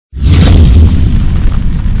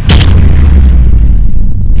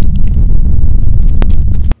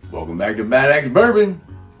back to Bad Axe Bourbon.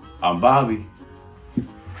 I'm Bobby.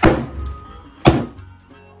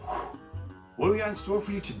 What do we got in store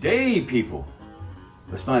for you today, people?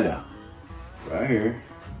 Let's find out. Right here.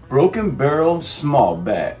 Broken Barrel Small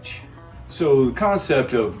Batch. So the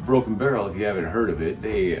concept of Broken Barrel, if you haven't heard of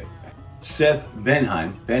it, Seth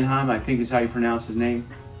Benheim, I think is how you pronounce his name,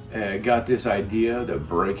 got this idea of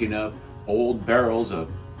breaking up old barrels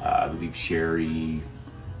of, I believe, sherry,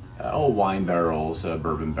 old wine barrels,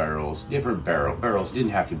 bourbon barrels, different barrels. It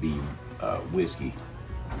didn't have to be whiskey.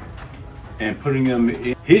 And putting them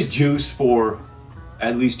in his juice for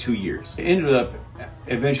at least 2 years. It ended up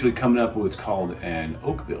eventually coming up with what's called an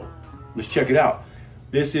oak bill. Let's check it out.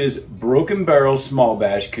 This is Broken Barrel Small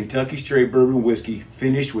Batch Kentucky Straight Bourbon Whiskey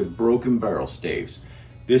finished with Broken Barrel staves.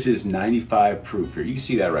 This is 95 proof here. You can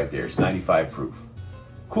see that right there. It's 95 proof.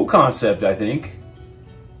 Cool concept, I think.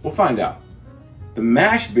 We'll find out. The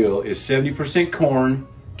mash bill is 70% corn,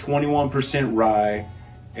 21% rye,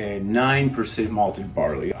 and 9% malted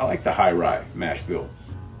barley. I like the high rye mash bill.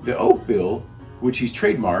 The oak bill, which he's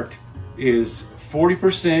trademarked, is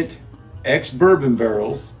 40% ex-bourbon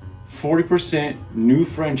barrels, 40% new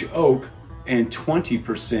French oak, and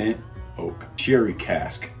 20% oak sherry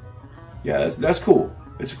cask. Yeah, that's cool.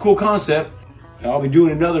 It's a cool concept. I'll be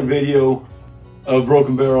doing another video of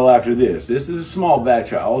Broken Barrel after this. This is a small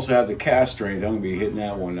batch. I also have the cask strength. I'm gonna be hitting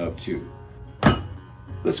that one up too.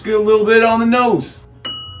 Let's get a little bit on the nose.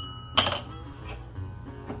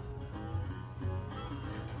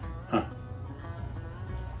 Huh.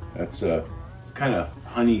 That's a kind of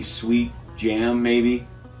honey sweet jam maybe.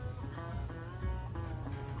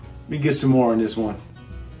 Let me get some more on this one.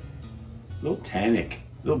 A little tannic,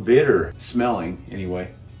 a little bitter smelling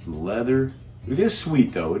anyway. Leather. It is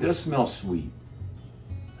sweet though. It does smell sweet.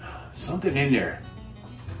 Something in there.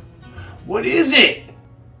 What is it?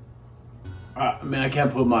 Man, I can't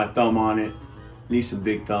put my thumb on it. Need some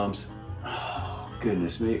big thumbs. Oh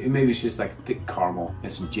goodness, maybe it's just like thick caramel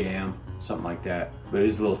and some jam, something like that. But it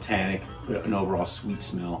is a little tannic, but an overall sweet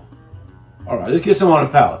smell. All right, let's get some on the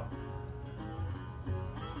palate.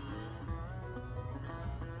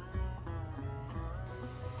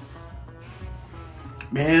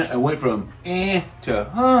 Man, I went from to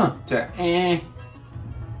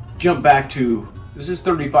jump back to, this is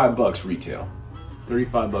 35 bucks retail.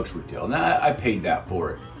 35 bucks retail. Now I paid that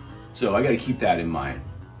for it. So I gotta keep that in mind.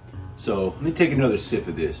 So let me take another sip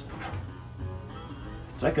of this.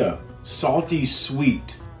 It's like a salty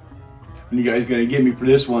sweet. And you guys gonna get me for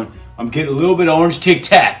this one. I'm getting a little bit of orange Tic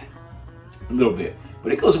Tac. A little bit.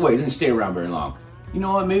 But it goes away, it doesn't stay around very long. You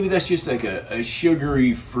know what, maybe that's just like a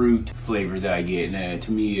sugary fruit flavor that I get. And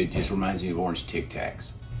to me, it just reminds me of orange Tic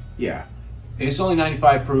Tacs. Yeah, and it's only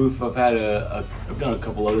 95 proof. I've done a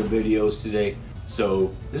couple other videos today.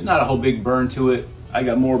 So there's not a whole big burn to it. I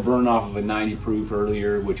got more burn off of a 90 proof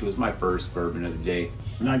earlier, which was my first bourbon of the day.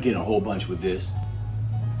 I'm not getting a whole bunch with this.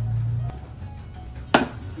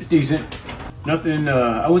 It's decent. Nothing,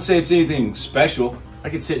 I wouldn't say it's anything special. I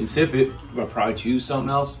could sit and sip it. I'll probably choose something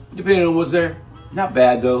else, depending on what's there. Not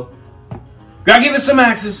bad though. Gotta give it some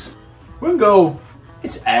axes. We're gonna go,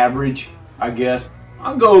 it's average, I guess.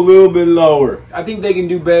 I'll go a little bit lower. I think they can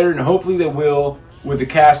do better, and hopefully they will with the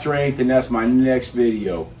cask strength, and that's my next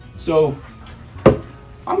video. So,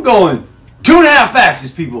 I'm going 2.5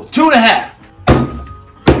 axes, people. 2.5.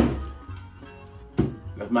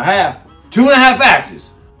 That's my half. 2.5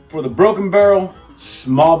 axes for the Broken Barrel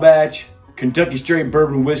Small Batch Kentucky Straight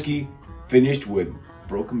Bourbon Whiskey finished with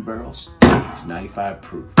Broken Barrel staves, 95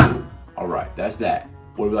 proof. All right, that's that.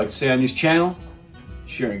 What do we like to say on this channel?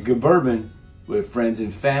 Sharing good bourbon with friends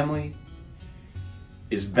and family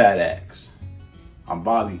is Bad Axe. I'm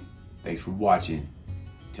Bobby. Thanks for watching.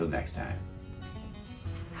 Till next time.